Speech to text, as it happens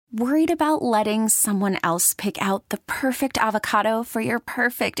Worried about letting someone else pick out the perfect avocado for your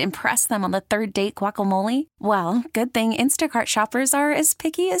perfect impress them on the third date guacamole? Well, good thing Instacart shoppers are as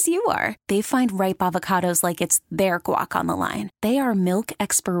picky as you are. They find ripe avocados like it's their guac on the line. They are milk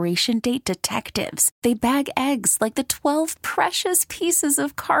expiration date detectives. They bag eggs like the 12 precious pieces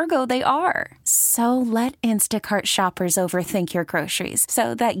of cargo they are. So let Instacart shoppers overthink your groceries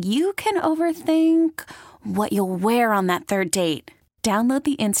so that you can overthink what you'll wear on that third date. Download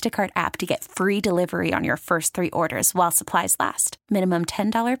the Instacart app to get free delivery on your first 3 orders while supplies last. Minimum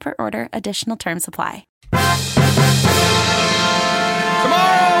 $10 per order. Additional terms apply.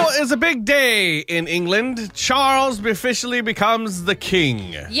 Tomorrow is a big day in England. Charles officially becomes the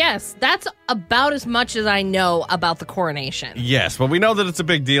king. Yes, that's about as much as I know about the coronation. Yes, but we know that it's a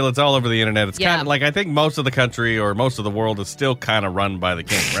big deal. It's all over the internet. It's kind of like, I think most of the country or most of the world is still kind of run by the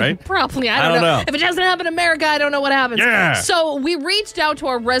king, right? Probably. I don't know. If it doesn't happen in America, I don't know what happens. Yeah. So we reached out to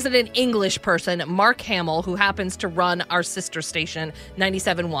our resident English person, Mark Hamill, who happens to run our sister station,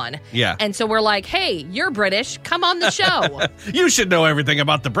 97.1. Yeah. And so we're like, hey, you're British. Come on the show. You should know everything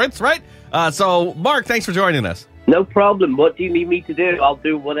about the Brits, right? So, Mark, thanks for joining us. No problem. What do you need me to do? I'll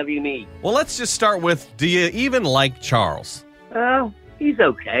do whatever you need. Well, let's just start with, do you even like Charles? He's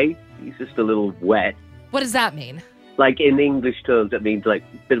okay. He's just a little wet. What does that mean? Like, in English terms, that means, like,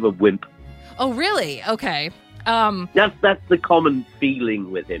 a bit of a wimp. Oh, really? Okay. That's the common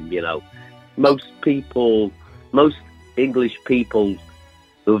feeling with him, you know. Most English people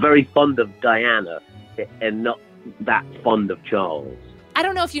who are very fond of Diana and not that fond of Charles. I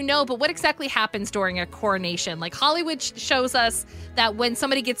don't know if you know, but what exactly happens during a coronation? Like, Hollywood shows us that when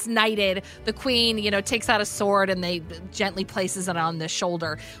somebody gets knighted, the queen, takes out a sword and they gently places it on the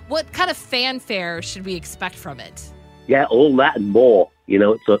shoulder. What kind of fanfare should we expect from it? Yeah, all that and more.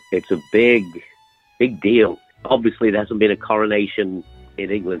 It's a big deal. Obviously, there hasn't been a coronation in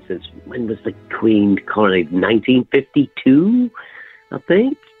England since, when was the queen coronated? 1952, I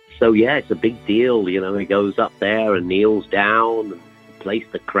think. So, yeah, it's a big deal. He goes up there and kneels down and place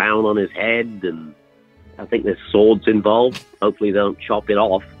the crown on his head, and I think there's swords involved. Hopefully they don't chop it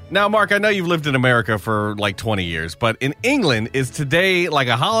off. Now, Mark, I know you've lived in America for like 20 years, but in England, is today like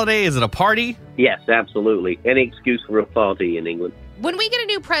a holiday? Is it a party? Yes, absolutely. Any excuse for a party in England. When we get a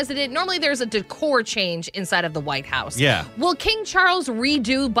new president, normally there's a decor change inside of the White House. Yeah. Will King Charles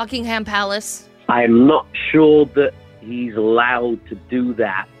redo Buckingham Palace? I'm not sure that he's allowed to do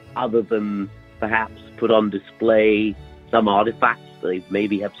that, other than perhaps put on display some artifacts they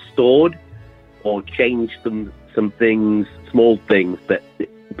maybe have stored, or changed some things, small things, but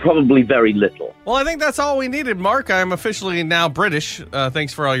probably very little. Well, I think that's all we needed, Mark. I'm officially now British.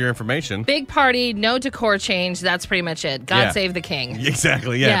 Thanks for all your information. Big party, no decor change. That's pretty much it. God save the king.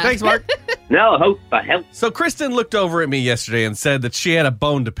 Exactly, yeah. Thanks, Mark. No, hope I help. So Kristen looked over at me yesterday and said that she had a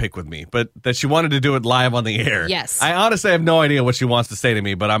bone to pick with me, but that she wanted to do it live on the air. Yes. I honestly have no idea what she wants to say to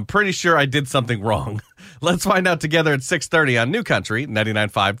me, but I'm pretty sure I did something wrong. Let's find out together at 6:30 on New Country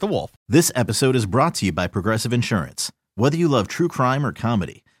 99.5 The Wolf. This episode is brought to you by Progressive Insurance. Whether you love true crime or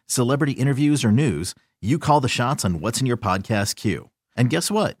comedy, celebrity interviews or news, you call the shots on what's in your podcast queue. And guess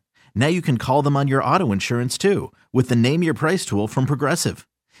what? Now you can call them on your auto insurance too, with the Name Your Price tool from Progressive.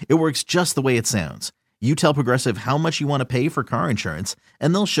 It works just the way it sounds. You tell Progressive how much you want to pay for car insurance,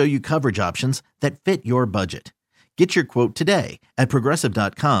 and they'll show you coverage options that fit your budget. Get your quote today at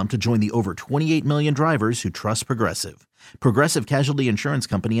Progressive.com to join the over 28 million drivers who trust Progressive. Progressive Casualty Insurance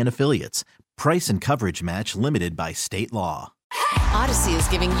Company and Affiliates. Price and coverage match limited by state law. Odyssey is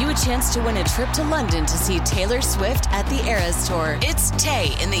giving you a chance to win a trip to London to see Taylor Swift at the Eras Tour. It's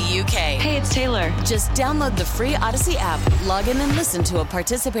Tay in the UK. Hey, it's Taylor. Just download the free Odyssey app, log in and listen to a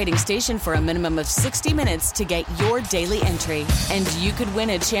participating station for a minimum of 60 minutes to get your daily entry. And you could win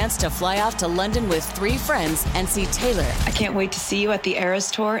a chance to fly off to London with 3 friends and see Taylor. I can't wait to see you at the Eras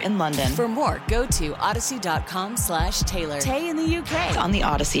Tour in London. For more, go to odyssey.com/Taylor. Tay in the UK. It's on the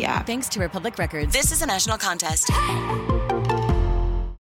Odyssey app. Thanks to Republic Records. This is a national contest.